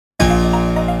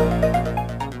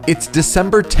It's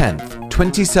December 10th,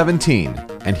 2017,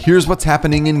 and here's what's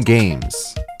happening in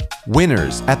games.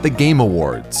 Winners at the Game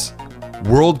Awards,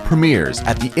 world premieres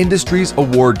at the Industries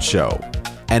Awards Show,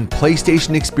 and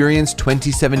PlayStation Experience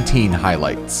 2017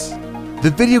 highlights.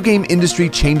 The video game industry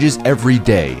changes every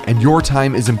day, and your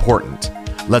time is important.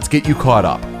 Let's get you caught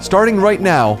up, starting right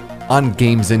now on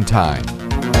Games in Time.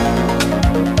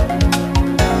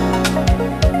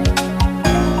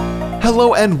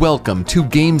 Hello and welcome to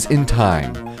Games in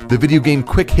Time, the video game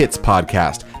quick hits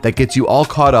podcast that gets you all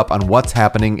caught up on what's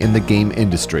happening in the game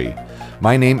industry.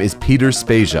 My name is Peter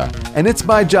Spezia, and it's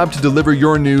my job to deliver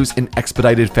your news in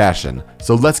expedited fashion,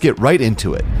 so let's get right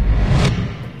into it.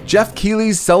 Geoff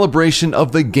Keighley's celebration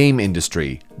of the game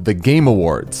industry, the Game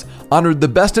Awards, honored the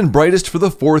best and brightest for the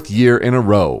 4th year in a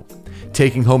row.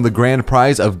 Taking home the grand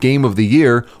prize of Game of the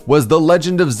Year was The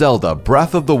Legend of Zelda: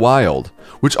 Breath of the Wild,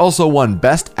 which also won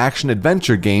Best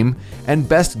Action-Adventure Game and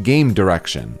Best Game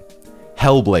Direction.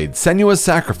 Hellblade: Senua's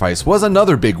Sacrifice was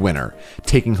another big winner,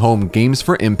 taking home Games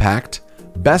for Impact,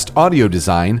 Best Audio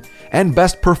Design, and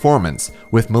Best Performance,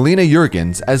 with Melina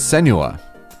Juergens as Senua.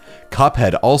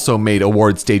 Cuphead also made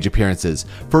award stage appearances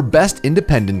for Best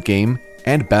Independent Game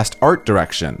and Best Art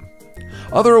Direction.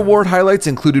 Other award highlights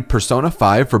included Persona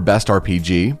 5 for Best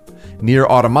RPG, Nier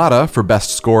Automata for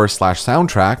Best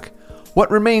Score/Soundtrack, What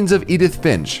Remains of Edith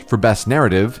Finch for Best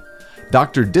Narrative,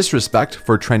 Dr. Disrespect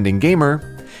for Trending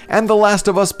Gamer, and The Last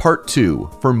of Us Part 2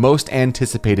 for Most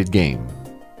Anticipated Game.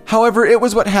 However, it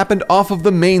was what happened off of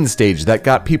the main stage that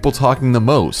got people talking the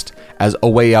most, as A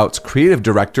Way Out's creative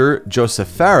director, Joseph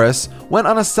Fares, went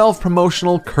on a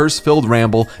self-promotional, curse-filled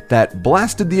ramble that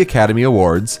blasted the Academy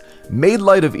Awards, made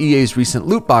light of EA's recent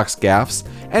loot box gaffes,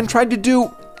 and tried to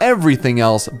do everything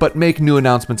else but make new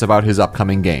announcements about his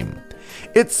upcoming game.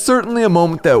 It's certainly a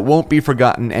moment that won't be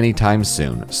forgotten anytime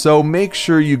soon, so make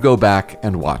sure you go back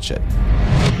and watch it.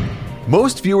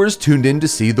 Most viewers tuned in to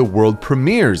see the world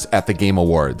premieres at the Game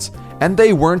Awards, and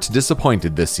they weren't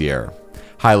disappointed this year.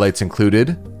 Highlights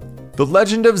included The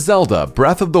Legend of Zelda: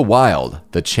 Breath of the Wild,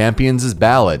 The Champions'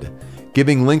 Ballad,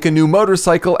 giving Link a new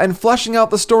motorcycle and fleshing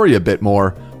out the story a bit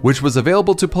more, which was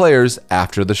available to players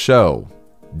after the show.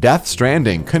 Death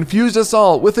Stranding confused us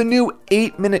all with a new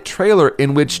 8-minute trailer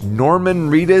in which Norman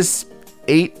Reedus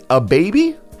ate a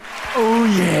baby? Oh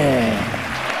yeah!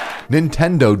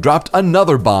 Nintendo dropped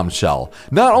another bombshell,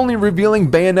 not only revealing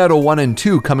Bayonetta 1 and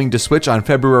 2 coming to Switch on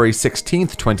February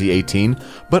 16th, 2018,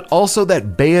 but also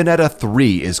that Bayonetta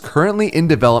 3 is currently in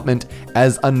development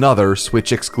as another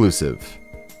Switch exclusive.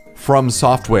 From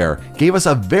Software gave us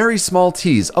a very small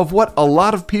tease of what a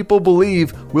lot of people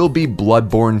believe will be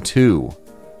Bloodborne 2.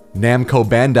 Namco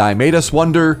Bandai made us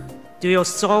wonder, Do your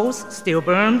souls still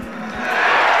burn?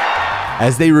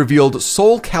 As they revealed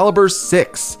Soul Calibur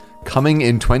 6, coming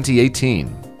in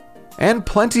 2018. And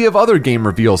plenty of other game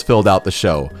reveals filled out the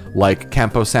show, like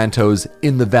Campo Santo's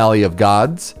In the Valley of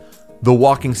Gods, the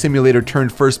walking simulator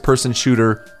turned first-person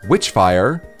shooter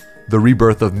Witchfire, the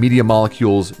rebirth of Media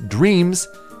Molecule's Dreams,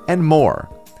 and more.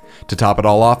 To top it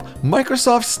all off,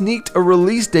 Microsoft sneaked a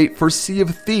release date for Sea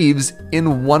of Thieves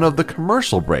in one of the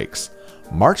commercial breaks,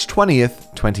 March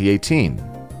 20th, 2018.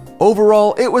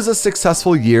 Overall, it was a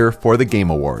successful year for the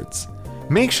Game Awards.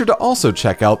 Make sure to also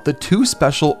check out the 2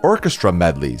 special orchestra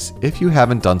medleys if you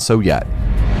haven't done so yet.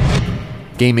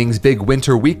 Gaming's big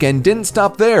winter weekend didn't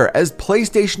stop there, as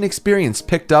PlayStation Experience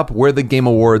picked up where the Game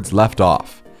Awards left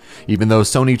off. Even though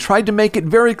Sony tried to make it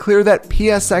very clear that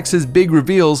PSX's big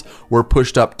reveals were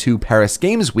pushed up to Paris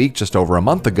Games Week just over a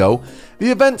month ago,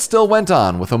 the event still went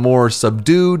on with a more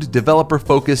subdued,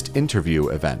 developer-focused interview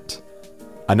event.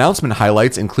 Announcement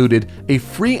highlights included a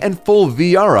free and full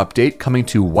VR update coming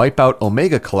to Wipeout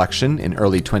Omega Collection in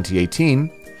early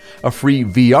 2018, a free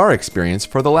VR experience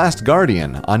for The Last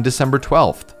Guardian on December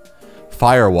 12th,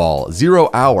 Firewall: Zero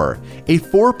Hour, a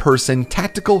 4-person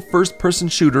tactical first-person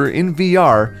shooter in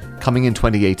VR coming in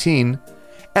 2018,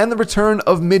 and the return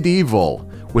of Medieval,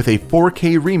 with a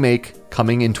 4K remake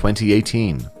coming in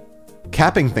 2018.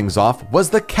 Capping things off was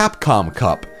the Capcom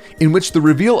Cup, in which the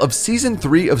reveal of Season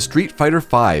 3 of Street Fighter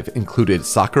V included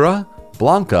Sakura,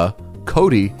 Blanca,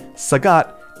 Cody,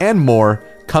 Sagat, and more,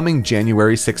 coming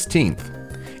January 16th.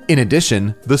 In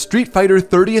addition, the Street Fighter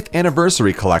 30th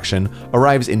Anniversary Collection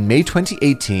arrives in May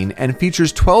 2018 and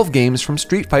features 12 games from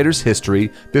Street Fighter's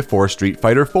history before Street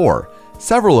Fighter IV,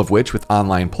 several of which with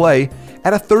online play,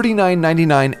 at a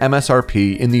 $39.99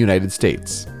 MSRP in the United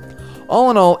States. All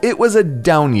in all, it was a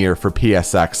down year for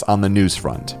PSX on the news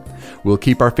front. We'll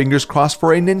keep our fingers crossed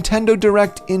for a Nintendo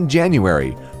Direct in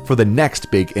January for the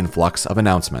next big influx of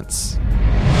announcements.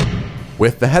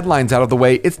 With the headlines out of the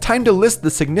way, it's time to list the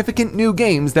significant new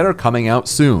games that are coming out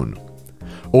soon.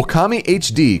 Okami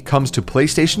HD comes to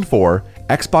PlayStation 4,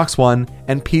 Xbox One,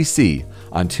 and PC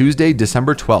on Tuesday,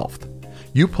 December 12th.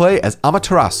 You play as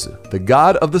Amaterasu, the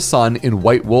god of the sun in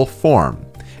White Wolf form,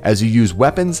 as you use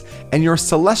weapons and your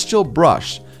celestial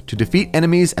brush to defeat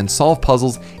enemies and solve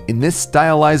puzzles in this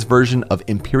stylized version of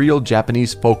Imperial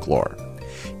Japanese folklore.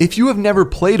 If you have never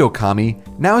played Okami,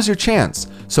 now's your chance,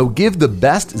 so give the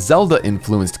best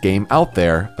Zelda-influenced game out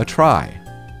there a try.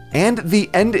 And The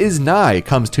End Is Nigh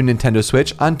comes to Nintendo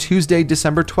Switch on Tuesday,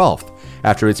 December 12th,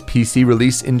 after its PC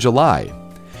release in July.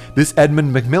 This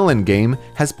Edmund Macmillan game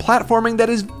has platforming that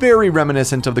is very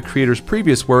reminiscent of the creator's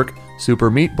previous work, Super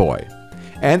Meat Boy.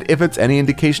 And if it's any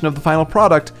indication of the final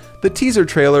product, the teaser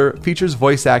trailer features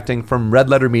voice acting from Red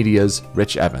Letter Media's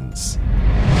Rich Evans.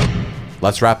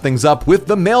 Let's wrap things up with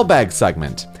the mailbag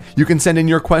segment. You can send in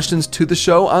your questions to the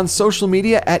show on social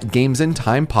media at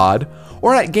GamesInTimePod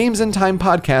or at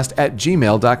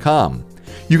GamesInTimePodcast@gmail.com.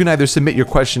 You can either submit your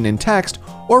question in text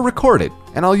or record it,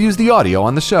 and I'll use the audio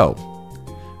on the show.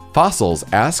 Fossils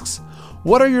asks,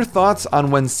 what are your thoughts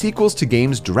on when sequels to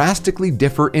games drastically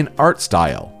differ in art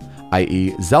style,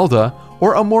 i.e. Zelda,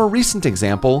 or a more recent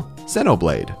example,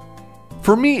 Xenoblade?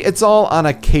 For me, it's all on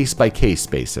a case-by-case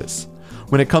basis.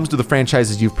 When it comes to the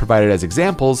franchises you've provided as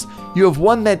examples, you have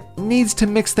one that needs to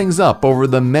mix things up over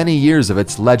the many years of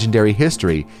its legendary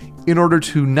history in order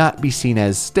to not be seen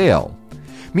as stale.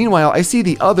 Meanwhile, I see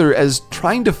the other as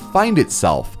trying to find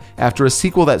itself after a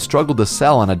sequel that struggled to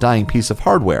sell on a dying piece of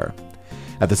hardware.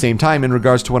 At the same time, in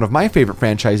regards to one of my favorite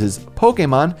franchises,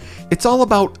 Pokémon, it's all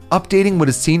about updating what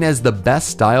is seen as the best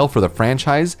style for the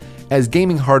franchise as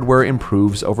gaming hardware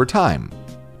improves over time.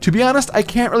 To be honest, I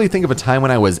can't really think of a time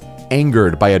when I was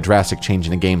angered by a drastic change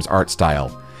in a game's art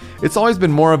style. It's always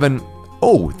been more of an,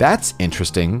 oh, that's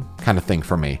interesting kind of thing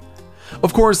for me.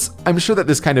 Of course, I'm sure that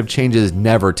this kind of change is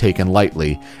never taken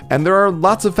lightly, and there are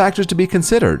lots of factors to be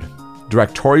considered.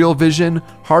 Directorial vision,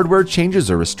 hardware changes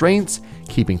or restraints,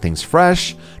 keeping things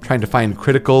fresh, trying to find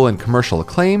critical and commercial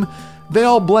acclaim, they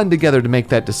all blend together to make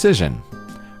that decision.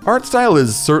 Art style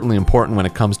is certainly important when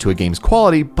it comes to a game's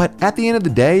quality, but at the end of the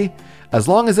day, as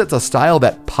long as it's a style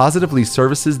that positively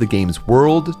services the game's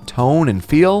world, tone, and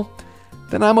feel,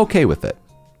 then I'm okay with it.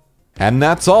 And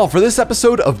that's all for this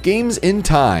episode of Games in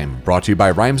Time, brought to you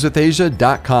by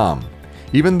RhymesWithAsia.com.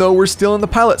 Even though we're still in the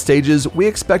pilot stages, we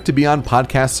expect to be on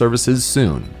podcast services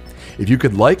soon. If you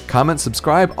could like, comment,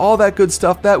 subscribe, all that good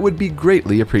stuff, that would be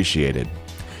greatly appreciated.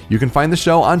 You can find the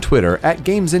show on Twitter at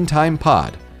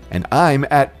GamesInTimePod, and I'm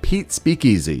at Pete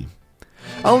Speakeasy.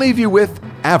 I'll leave you with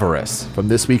Avarice from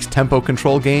this week's tempo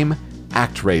control game,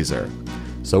 ActRaiser.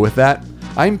 So with that,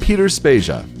 I'm Peter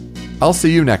Spezia. I'll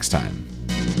see you next time.